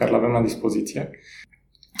pe care îl avem la dispoziție.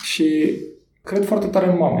 Și cred foarte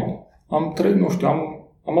tare în oameni.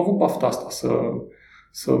 Am avut bafta asta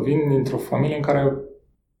să vin dintr-o familie în care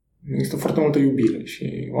există foarte multă iubire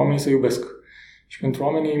și oamenii se iubesc. Și pentru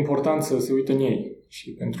oameni e important să se uite în ei.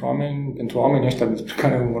 Și pentru oamenii ăștia despre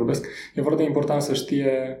care vorbesc, e foarte important să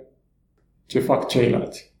știe ce fac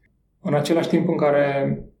ceilalți. În același timp în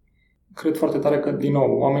care cred foarte tare că, din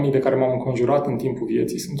nou, oamenii de care m-am înconjurat în timpul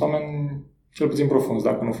vieții sunt oameni cel puțin profunzi,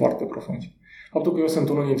 dacă nu foarte profunzi. Faptul că eu sunt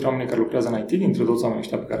unul dintre oamenii care lucrează în IT, dintre toți oamenii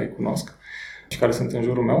ăștia pe care îi cunosc și care sunt în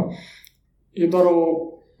jurul meu, e doar o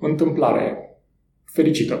întâmplare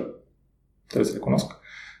fericită. Trebuie să recunosc.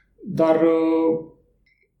 Dar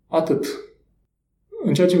atât.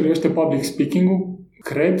 În ceea ce privește public speaking-ul,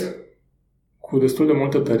 cred cu destul de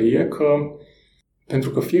multă tărie că pentru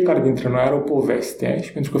că fiecare dintre noi are o poveste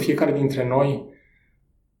și pentru că fiecare dintre noi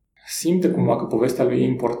simte cumva că povestea lui e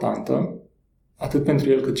importantă, atât pentru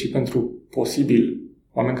el cât și pentru posibil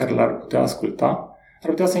oameni care l-ar putea asculta, ar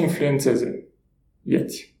putea să influențeze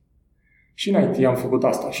vieți. Și în IT am făcut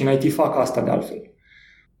asta și în IT fac asta de altfel.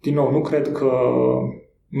 Din nou, nu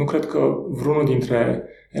cred că vreunul dintre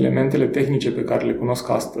elementele tehnice pe care le cunosc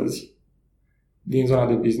astăzi din zona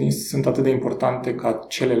de business sunt atât de importante ca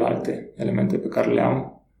celelalte elemente pe care le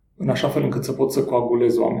am, în așa fel încât să pot să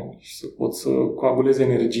coagulez oameni și să pot să coagulez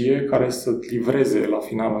energie care să livreze la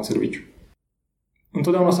final un serviciu.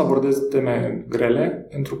 Întotdeauna o să abordez teme grele,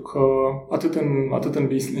 pentru că atât în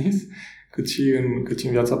business, cât și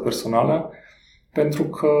în viața personală, pentru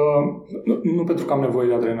că nu pentru că am nevoie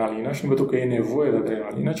de adrenalină și nu pentru că e nevoie de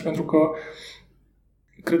adrenalină, ci pentru că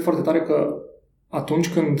cred foarte tare că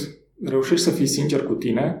atunci când reușești să fii sincer cu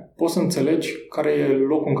tine, poți să înțelegi care e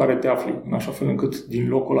locul în care te afli, în așa fel încât din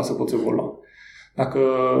locul ăla să poți evolua. Dacă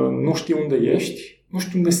nu știi unde ești, nu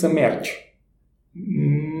știi unde să mergi.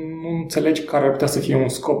 Nu înțelegi care ar putea să fie un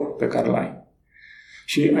scop pe care l-ai.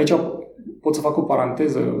 Și aici pot să fac o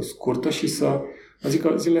paranteză scurtă și să zic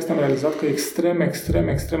că zilele astea am realizat că e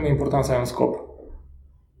extrem de important să ai un scop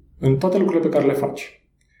în toate lucrurile pe care le faci.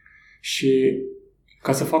 Și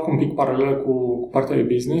ca să fac un pic paralel cu partea de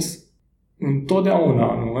business,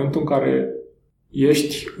 întotdeauna, în momentul în care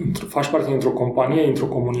faci parte dintr-o companie, dintr-o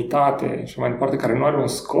comunitate și mai departe, care nu are un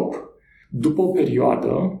scop, după o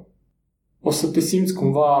perioadă o să te simți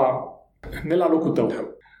cumva ne la locul tău.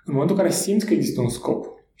 În momentul în care simți că există un scop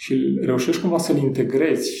și reușești cumva să-l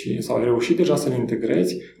integrezi sau ai reușit deja să-l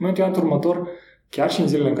integrezi, în momentul următor, chiar și în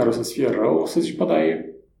zilele în care o să-ți fie rău, o să zici, bă, dar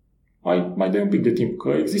mai dai un pic de timp, că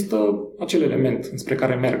există acel element înspre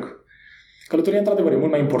care merg. Călătoria, într-adevăr, e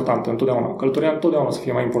mult mai importantă întotdeauna. Călătoria întotdeauna o să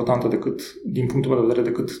fie mai importantă din punctul meu de vedere,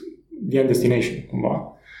 decât the end destination,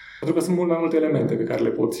 cumva. Pentru că sunt mult mai multe elemente pe care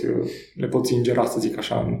le poți ingera, să zic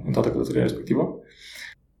așa, în toată călătoria respectivă.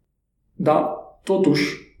 Dar,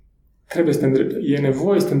 totuși, trebuie să te îndrepți. E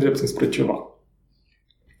nevoie să te îndrepți spre ceva.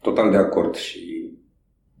 Total de acord și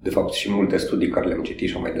de fapt și multe studii care le-am citit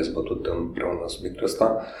și am mai dezbătut împreună subiectul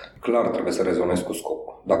ăsta, clar trebuie să rezonezi cu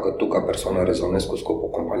scopul. Dacă tu ca persoană rezonezi cu scopul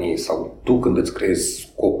companiei sau tu când îți creezi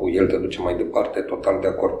scopul, el te duce mai departe, total de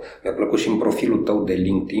acord. Mi-a plăcut și în profilul tău de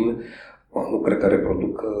LinkedIn, nu cred că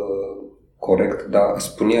reproduc corect, dar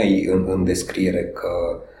spuneai în descriere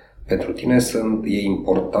că pentru tine e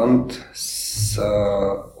important să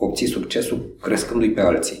obții succesul crescându-i pe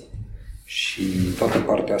alții. și toată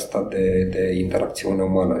partea asta de interacțiune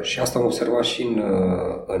umană. Și asta am observat și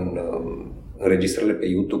în înregistrările pe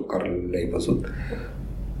YouTube care le-ai văzut.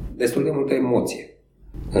 Destul de multă emoție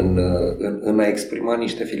în a exprima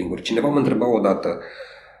niște feeling-uri. Cineva mă întreba odată,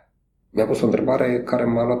 mi-a pus o întrebare care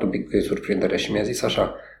m-a luat un pic de surprindere și mi-a zis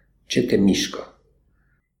așa: ce te mișcă?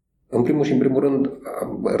 În primul și în primul rând,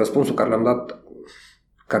 răspunsul care l-am dat,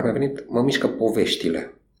 care mi-a venit, mă mișcă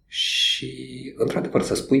poveștile. Și, într-adevăr,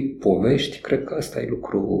 să spui povești, cred că ăsta e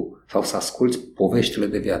lucru, sau să asculți poveștile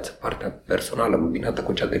de viață, partea personală, îmbinată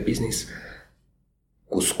cu cea de business,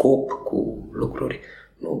 cu scop, cu lucruri.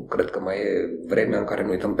 Nu cred că mai e vremea în care ne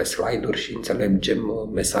uităm pe slide-uri și înțelegem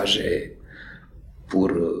mesaje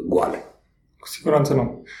pur goale. Cu siguranță nu.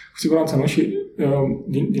 Cu siguranță nu și,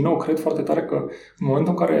 din nou, cred foarte tare că în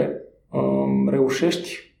momentul în care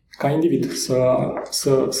reușești ca individ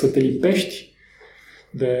să te lipești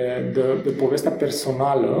de povestea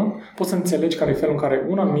personală, poți să înțelegi care e felul în care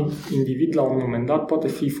un anumit individ la un moment dat poate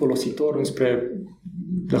fi folositor înspre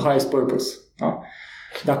the highest purpose. Da?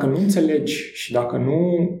 Dacă nu înțelegi și dacă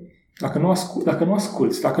nu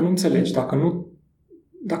asculți, dacă nu înțelegi,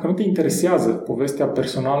 dacă nu te interesează povestea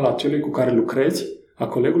personală a celui cu care lucrezi, a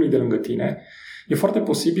colegului de lângă tine, e foarte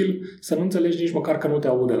posibil să nu înțelegi nici măcar că nu te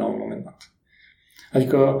aude la un moment dat.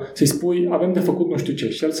 Adică să-i spui, avem de făcut nu știu ce,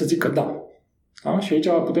 și el să zică da. Da? Și aici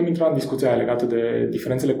putem intra în discuția aia legată de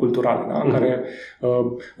diferențele culturale, da? În care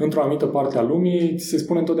într-o anumită parte a lumii se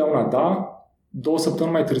spune întotdeauna da, 2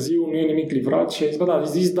 săptămâni mai târziu nu e nimic livrat și ai zis, bă, da,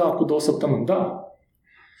 zis da cu 2 săptămâni, da.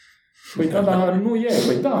 Păi da, dar nu e,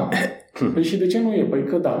 păi da. Păi și de ce nu e? Păi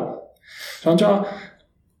că da. Și atunci,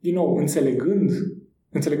 din nou,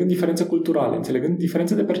 înțelegând diferențe culturale, înțelegând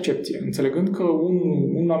diferențe de percepție, înțelegând că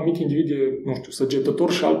un anumit individ e, nu știu,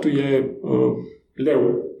 săgetător și altul e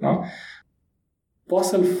leu, da? Poate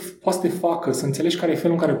să te facă să înțelegi care e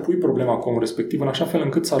felul în care pui problema cu omul respectiv, în așa fel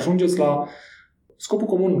încât să ajungeți la scopul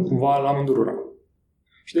comun, cumva, la amândurora.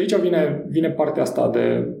 Și de aici vine partea asta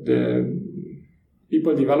de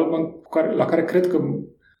people development, la care cred că,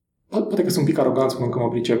 poate că sunt un pic arogant spun că mă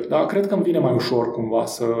pricep, dar cred că îmi vine mai ușor, cumva,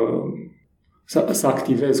 să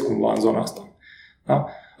activez, cumva, în zona asta. Da?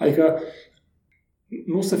 Adică,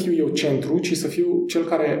 nu să fiu eu centru, ci să fiu cel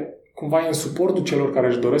care cumva e în suportul celor care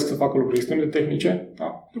își doresc să facă lucruri extrem de tehnice, da?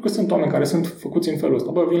 Pentru că sunt oameni care sunt făcuți în felul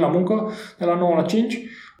ăsta. Bă, vin la muncă, de la 9 la 5,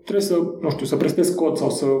 trebuie să, nu știu, să prestez cod sau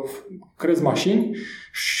să crez mașini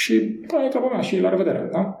și, da, e treaba mea și la revedere,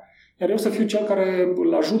 da? Iar eu să fiu cel care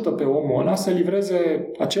îl ajută pe omul ăla să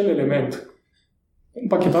livreze acel element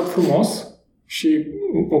împachetat frumos și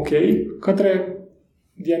ok către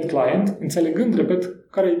the end client, înțelegând, repet,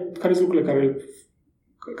 care sunt lucrurile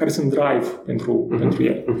care sunt drive pentru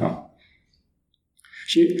el. Da?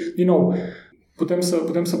 Și, din nou, putem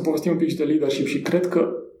să povestim un pic și de leadership și cred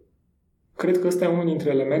că ăsta e unul dintre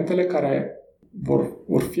elementele care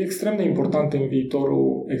vor fi extrem de importante în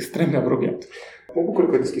viitorul extrem de apropiat. Mă bucur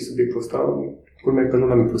că ai deschis subiectul ăsta. Culmea că nu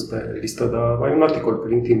l-am inclus pe listă, dar ai un articol pe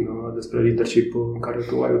LinkedIn despre leadership în care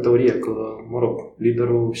tu ai o teorie că,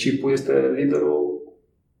 leadership-ul este liderul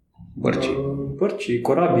bărcii,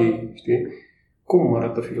 corabii, știi? Cum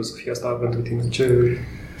arată filosofia asta pentru tine?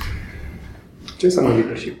 Ce înseamnă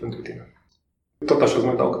leadership pentru tine? Tot așa îți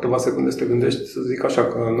mai dau câteva secunde să te gândești, să zic așa,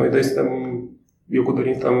 că noi doi eu cu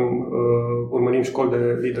Dorin urmărim școli de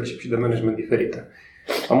leadership și de management diferite.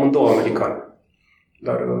 Amândouă americane.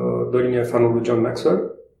 Dar Dorin e fanul lui John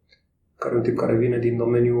Maxwell, care e un tip care vine din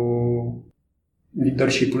domeniul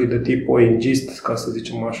leadership-ului de tip ONG-ist, ca să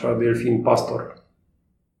zicem așa, de el fiind pastor.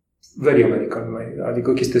 Very american, adică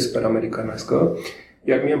o chestie super americanescă.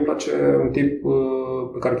 Iar mie îmi place un tip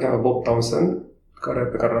pe care îl cheamă Bob Townsend,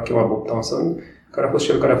 pe care l-a chemat Bob Townsend, care a fost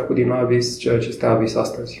cel care a făcut din Avis ceea ce este Avis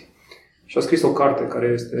astăzi. Și a scris o carte care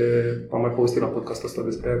este, am mai povestit la podcastul ăsta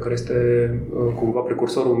despre ea, care este cumva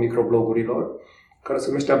precursorul microblogurilor, care se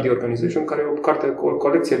numește Up the Organization, care e o carte cu o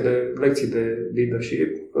colecție de lecții de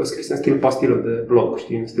leadership, scrise în stil pastilă de blog,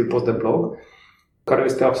 știi, în stil post de blog, care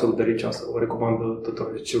este absolut delicioasă. O recomand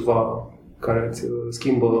tuturor. Ceva care îți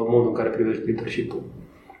schimbă modul în care privești leadership-ul.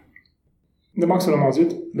 De Maxwell am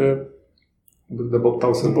auzit? De Bob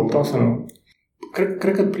Townsend. Bob Townsend.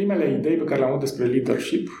 Cred că primele idei pe care le-am avut despre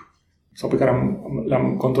leadership sau pe care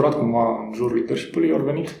le-am conturat cumva în jurul leadership-ului au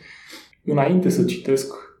venit înainte să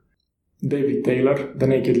citesc David Taylor, The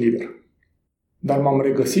Naked Leader. Dar m-am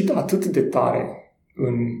regăsit atât de tare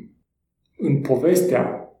în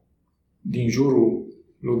povestea din jurul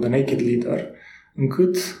lui The Naked Leader,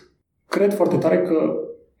 încât cred foarte tare că,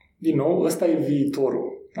 din nou, ăsta e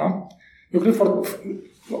viitorul. Da? Eu cred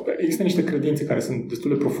există niște credințe care sunt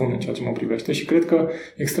destul de profunde în ceea ce mă privește și cred că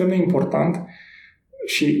e extrem de important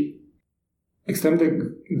și extrem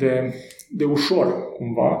de ușor,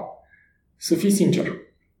 cumva, să fii sincer.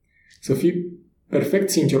 Să fii perfect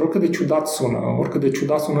sincer, oricât de ciudat sună,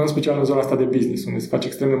 în special în zona asta de business, unde se face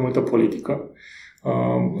extrem de multă politică,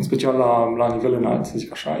 în special la nivel înalt, să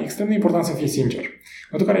zic așa, e extrem de important să fii sincer. În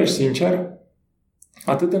momentul în care ești sincer,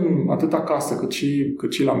 atât acasă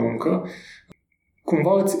cât și la muncă,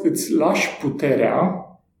 cumva îți lași puterea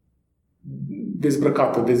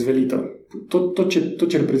dezbrăcată, dezvelită. Tot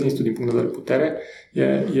ce reprezinți tu din punct de vedere putere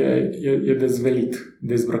e dezvelit,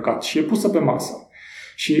 dezbrăcat și e pusă pe masă.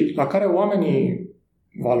 Și la care oamenii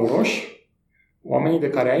valoroși, oamenii de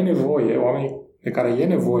care ai nevoie, oamenii de care e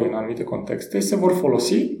nevoie în anumite contexte, se vor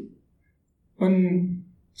folosi în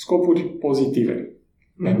scopuri pozitive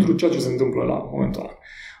pentru ceea ce se întâmplă la momentul ăla.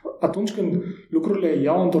 Atunci când lucrurile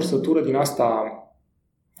iau o întorsătură din asta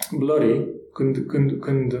blurry,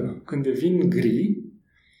 când devin gri,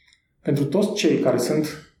 pentru toți cei care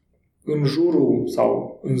sunt în jurul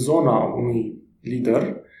sau în zona unui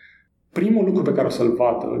lider, primul lucru pe care o să-l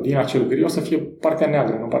vadă din acel gri o să fie partea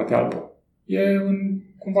neagră, nu partea albă.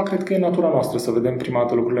 Cumva cred că e natura noastră să vedem prima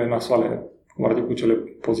dată lucrurile nasoale comparativ cu cele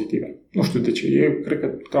pozitive. Nu știu de ce. Cred că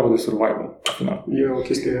treabă de survival, la final. E o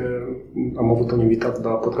chestie... Am avut un invitat la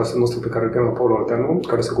podcastul nostru pe care îl cheamă Paul Arteanu,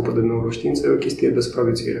 care se ocupă de neuroștiințe, o chestie de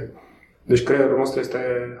supraviețuire. Deci creierul nostru este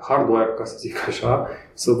hardware, ca să zic așa,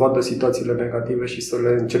 să vadă situațiile negative și să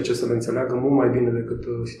le încerce să le înțeleagă mult mai bine decât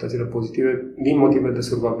situațiile pozitive, din motive de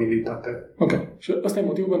survivabilitate. Ok. Și ăsta e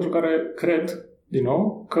motivul pentru care cred, din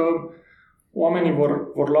nou, că oamenii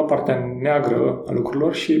vor lua partea neagră a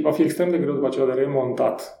lucrurilor și va fi extrem de greu după aceea de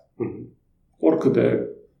remontat. Oricât de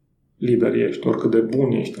liber ești, oricât de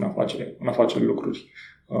bun ești în a face lucruri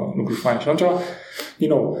faine. Și atunci, din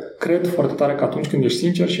nou, cred foarte tare că atunci când ești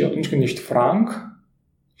sincer și atunci când ești franc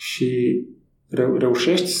și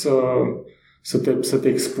reușești să te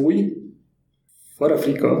expui fără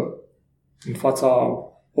frică în fața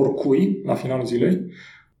oricui la finalul zilei,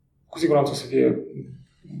 cu siguranță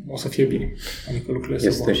o să fie bine. Adică lucrurile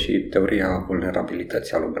este și teoria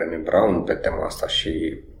vulnerabilității a lui Brené Brown pe tema asta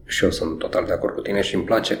și eu sunt total de acord cu tine și îmi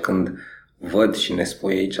place când văd și ne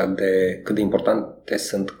spui aici de cât de importante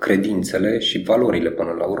sunt credințele și valorile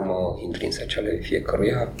până la urmă intrinsece ale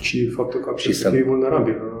fiecăruia. Și faptul că să fii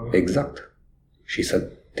vulnerabil. Exact. Și să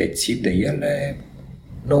te ții de ele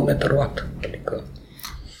no matter what. Adică...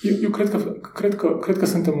 Eu cred că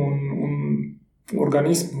suntem un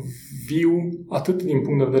organism viu atât din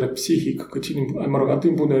punct de vedere psihic, cât și atât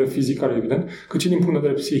din punct de vedere fizical, evident, cât și din punct de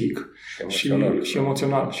vedere psihic și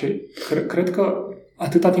emoțional. Și cred că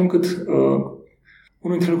atâta timp cât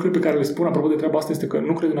unul dintre lucrurile pe care le spun apropo de treaba asta este că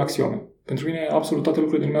nu cred în axiome. Pentru mine absolut toate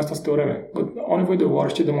lucrurile din lumea asta sunt teoreme. Au nevoie de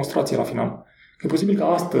oarește demonstrație la final. Că e posibil că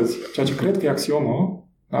astăzi, ceea ce cred că e axiomă,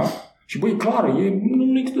 da? Și băi, clară,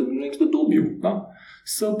 nu există dubiu, da?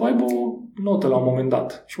 Să aibă o notă la un moment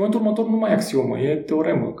dat. Și în momentul următor nu mai e axiomă, e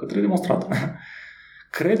teoremă, că trebuie demonstrată.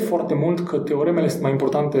 Cred foarte mult că teoremele sunt mai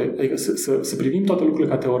importante, adică să privim toate lucrurile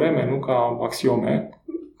ca teoreme, nu ca axiome,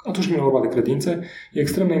 atunci când e vorba de credințe, e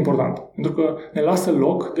extrem de important. Pentru că ne lasă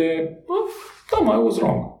loc de, da, I was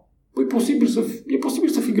wrong. E posibil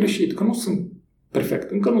să fi greșit, că nu sunt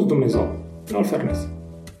perfect, încă nu sunt Dumnezeu. In all fairness.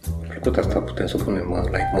 Tot asta putem să punem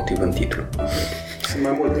like motiv în titlu. Sunt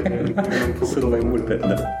mai multe. Sunt mai multe,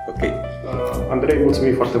 da. Ok. Andrei,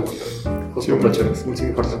 mulțumim foarte mult. A fost o plăcere.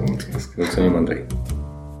 Mulțumim foarte mult. Mulțumim, Andrei.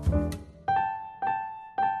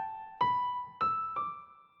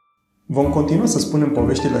 Vom continua să spunem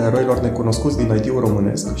poveștile eroilor necunoscuți din IT-ul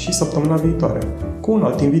românesc și săptămâna viitoare, cu un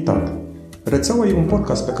alt invitat. Rețeaua e un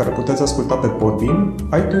podcast pe care puteți asculta pe Podbean,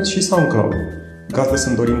 iTunes și SoundCloud. Gazde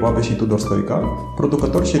sunt Dorin Boabe și Tudor Stoica,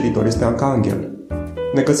 producător și editor este Anca Anghel.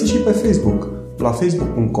 Ne găsiți și pe Facebook, la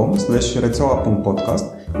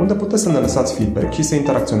facebook.com/rețeaua.podcast, unde puteți să ne lăsați feedback și să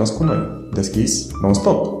interacționați cu noi. Deschis,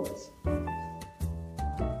 non-stop!